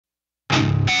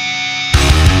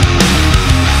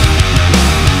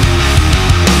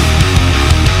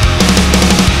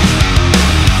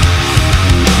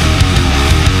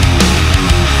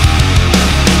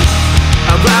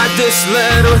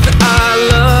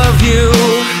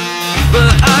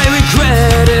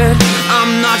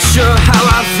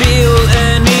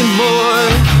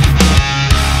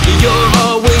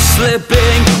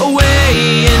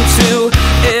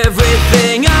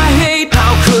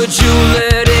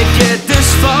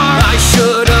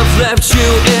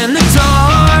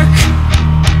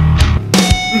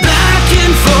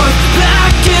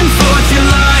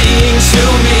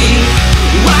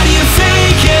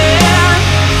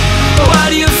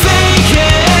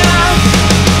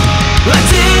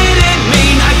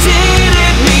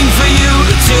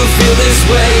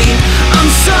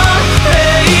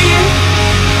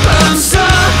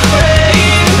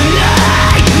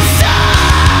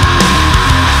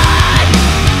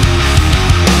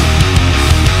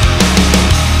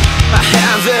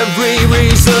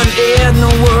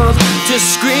to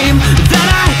scream that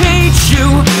I hate you,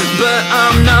 but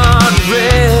I'm not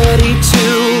ready to.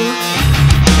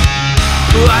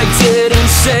 I didn't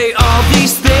say all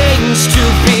these things to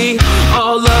be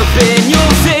all up in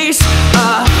your face.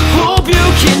 I hope you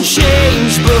can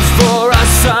change before I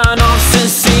sign off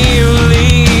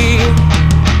sincerely.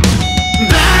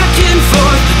 Back and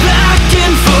forth,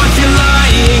 you're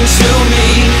lying to me.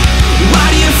 Why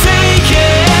do you fake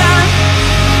it?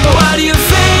 Why do you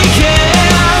fake it?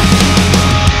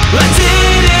 I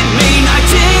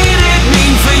didn't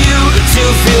mean for you to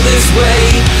feel this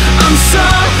way. I'm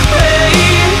sorry,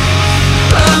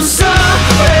 I'm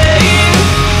sorry.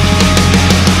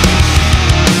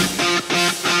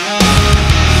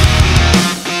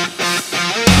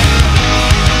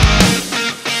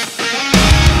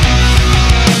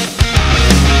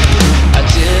 I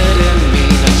didn't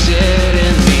mean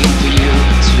for you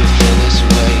to feel this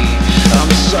way.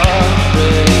 I'm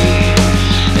sorry,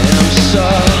 I'm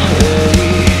sorry.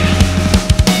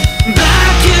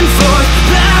 Back and forth,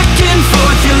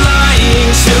 you're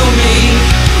lying to me.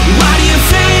 Why do you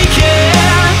fake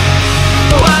it?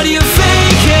 Why do you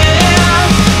fake it?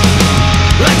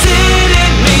 I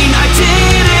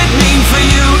didn't mean for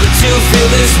you to feel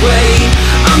this way.